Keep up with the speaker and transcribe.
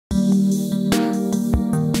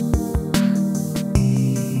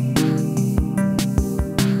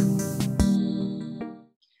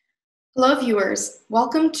Hello, viewers.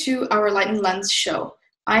 Welcome to our Light and Lens show.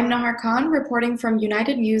 I'm Nahar Khan, reporting from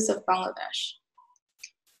United News of Bangladesh.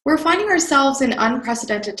 We're finding ourselves in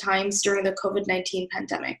unprecedented times during the COVID-19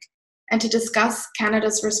 pandemic. And to discuss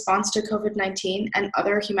Canada's response to COVID-19 and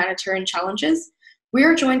other humanitarian challenges, we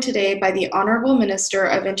are joined today by the Honourable Minister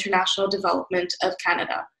of International Development of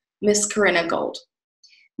Canada, Ms. Karina Gould.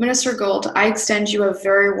 Minister Gould, I extend you a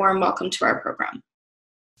very warm welcome to our program.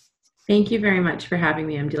 Thank you very much for having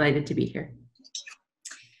me. I'm delighted to be here.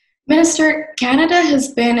 Minister, Canada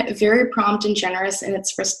has been very prompt and generous in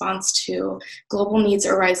its response to global needs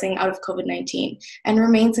arising out of COVID-19 and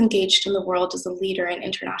remains engaged in the world as a leader in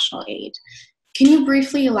international aid. Can you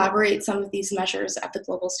briefly elaborate some of these measures at the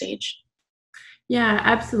global stage? Yeah,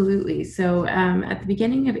 absolutely. So at the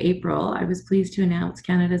beginning of April, I was pleased to announce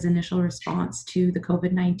Canada's initial response to the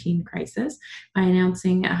COVID-19 crisis by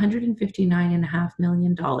announcing $159.5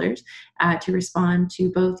 million to respond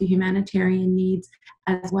to both the humanitarian needs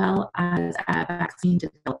as well as vaccine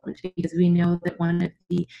development, because we know that one of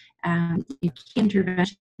the key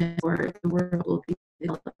interventions for the world will be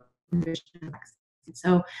development of vaccines.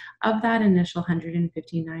 So of that initial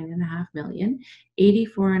 $159.5 million,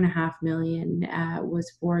 $84.5 million was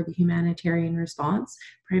for the humanitarian response,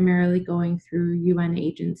 primarily going through UN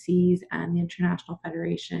agencies and the International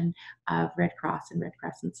Federation of Red Cross and Red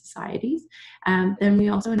Crescent Societies. Then we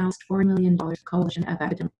also announced $4 million Coalition of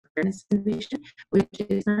Epidemic Preparedness Innovation, which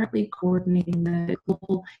is currently coordinating the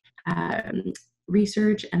global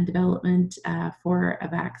research and development for a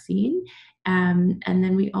vaccine. And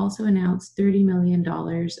then we also announced $30 million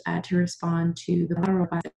to respond to the bilateral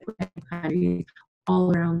countries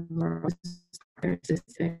all around the world.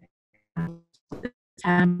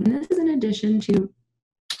 And this is in addition to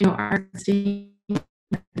our existing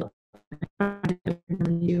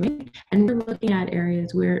doing, and we're looking at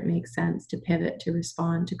areas where it makes sense to pivot to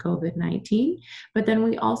respond to COVID-19. But then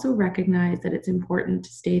we also recognize that it's important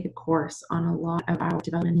to stay the course on a lot of our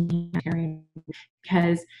development areas,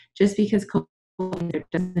 because just because COVID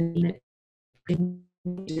doesn't mean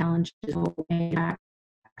that challenges go away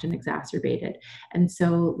and exacerbated. And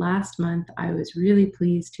so last month, I was really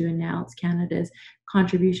pleased to announce Canada's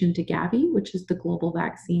contribution to Gavi, which is the Global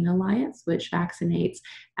Vaccine Alliance, which vaccinates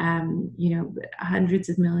hundreds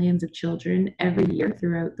of millions of children every year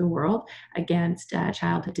throughout the world against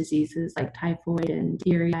childhood diseases like typhoid and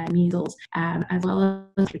diarrhea, measles, as well as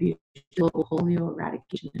contribute to global polio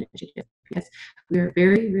eradication initiative, because we are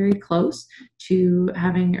very, very close to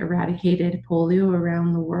having eradicated polio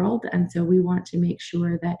around the world. And so we want to make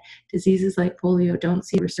sure that diseases like polio don't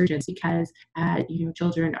see resurgence because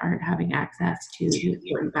children aren't having access to the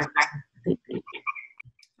important vaccines.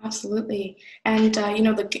 Absolutely. And,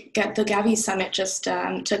 the Gavi Summit just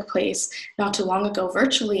took place not too long ago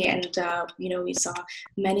virtually, and, we saw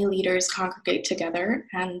many leaders congregate together,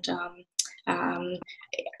 and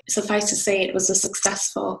suffice to say it was a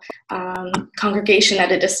successful congregation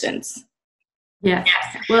at a distance. Yes.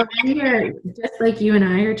 Well, we are, just like you and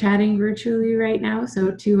I are chatting virtually right now, so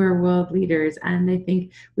too are world leaders. And I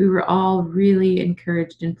think we were all really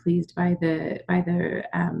encouraged and pleased by the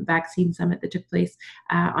vaccine summit that took place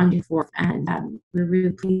on June 4th. And we're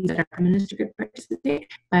really pleased that our Prime Minister could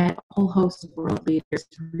participate, but a whole host of world leaders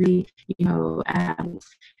really,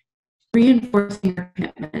 reinforcing our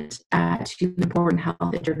commitment to important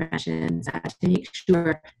health interventions to make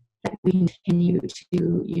sure that we continue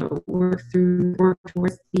to work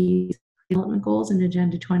towards these development goals in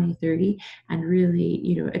Agenda 2030 and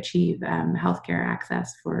really achieve healthcare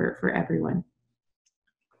access for everyone.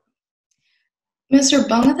 Minister,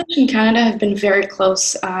 Bangladesh and Canada have been very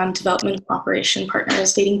close development cooperation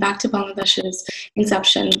partners dating back to Bangladesh's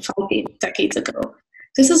inception 5 decades ago.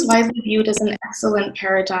 This is widely viewed as an excellent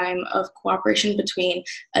paradigm of cooperation between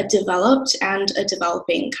a developed and a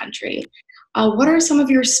developing country. What are some of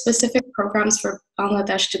your specific programs for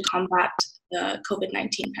Bangladesh to combat the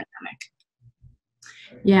COVID-19 pandemic?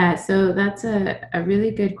 Yeah, so that's a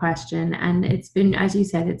really good question. And it's been, as you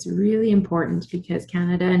said, it's really important because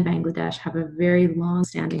Canada and Bangladesh have a very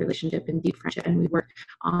long-standing relationship and deep friendship, and we work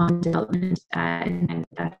on development in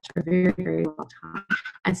Bangladesh for a very, very long time.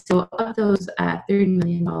 And so of those $30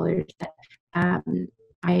 million that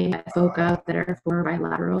I spoke of that are for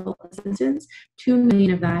bilateral assistance, $2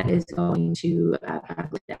 million of that is going to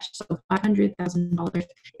Bangladesh. So $500,000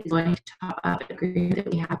 is going to top up an agreement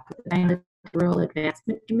that we have with the Bangladesh Rural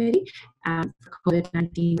Advancement Committee for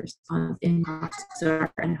COVID-19 response in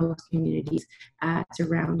Roxor and host communities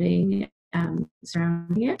surrounding it. And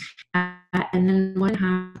then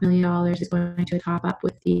 $1.5 million is going to top up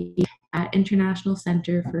with the at International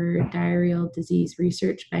Center for Diarrheal Disease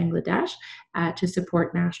Research, Bangladesh, to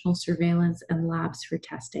support national surveillance and labs for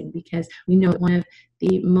testing, because we know one of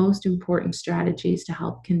the most important strategies to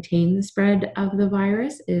help contain the spread of the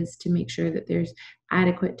virus is to make sure that there's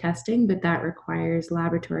adequate testing, but that requires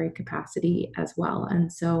laboratory capacity as well.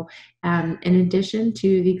 And so in addition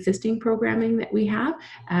to the existing programming that we have,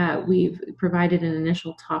 we've provided an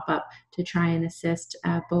initial top-up to try and assist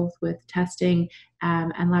both with testing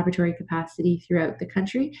and laboratory capacity throughout the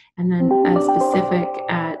country, and then a specific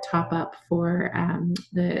top-up for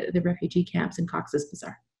the refugee camps in Cox's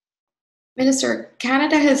Bazar. Minister,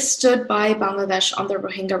 Canada has stood by Bangladesh on the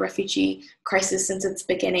Rohingya refugee crisis since its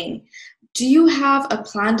beginning. Do you have a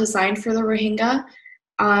plan designed for the Rohingya?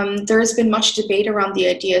 There has been much debate around the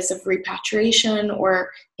ideas of repatriation or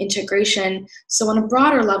integration. So on a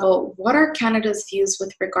broader level, what are Canada's views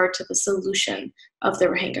with regard to the solution of the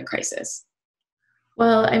Rohingya crisis?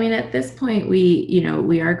 Well, I mean, at this point,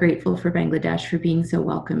 we are grateful for Bangladesh for being so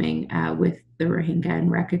welcoming with the Rohingya and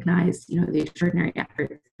recognize, the extraordinary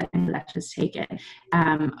efforts that Bangladesh has taken.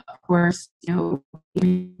 Of course,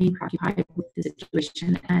 we remain preoccupied with the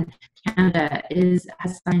situation, and Canada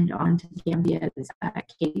has signed on to Gambia's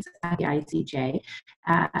case at the ICJ.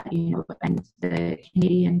 And the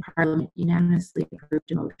Canadian Parliament unanimously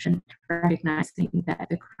approved a motion recognizing that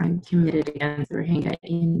the crime committed against the Rohingya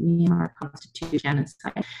in Myanmar constitutes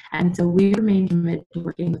genocide. And so we remain committed to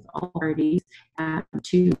working with all parties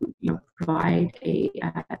to provide a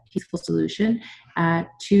peaceful solution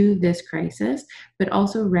to this crisis, but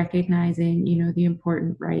also recognizing the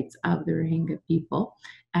important rights of the Rohingya people.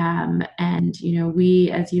 And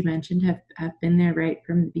we, as you mentioned, have been there right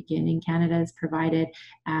from the beginning. Canada has provided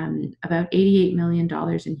about $88 million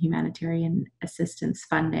in humanitarian assistance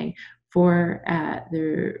funding for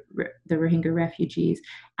the Rohingya refugees.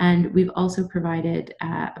 And we've also provided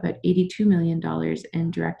about $82 million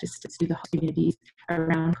in direct assistance to the communities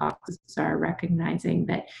around Cox's Bazar, recognizing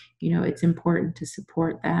that, it's important to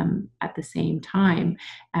support them at the same time.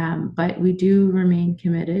 But we do remain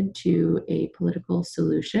committed to a political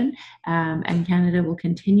solution, and Canada will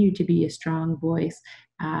continue to be a strong voice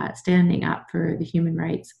standing up for the human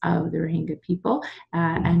rights of the Rohingya people,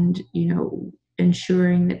 and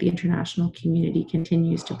ensuring that the international community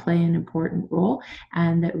continues to play an important role,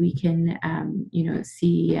 and that we can,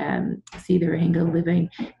 see the Rohingya living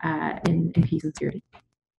in peace and security.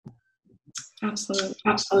 Absolutely.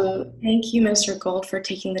 Thank you, Minister Gould, for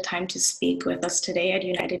taking the time to speak with us today at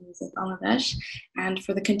United News of Bangladesh, and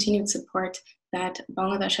for the continued support that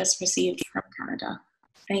Bangladesh has received from Canada.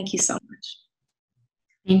 Thank you so much.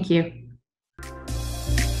 Thank you.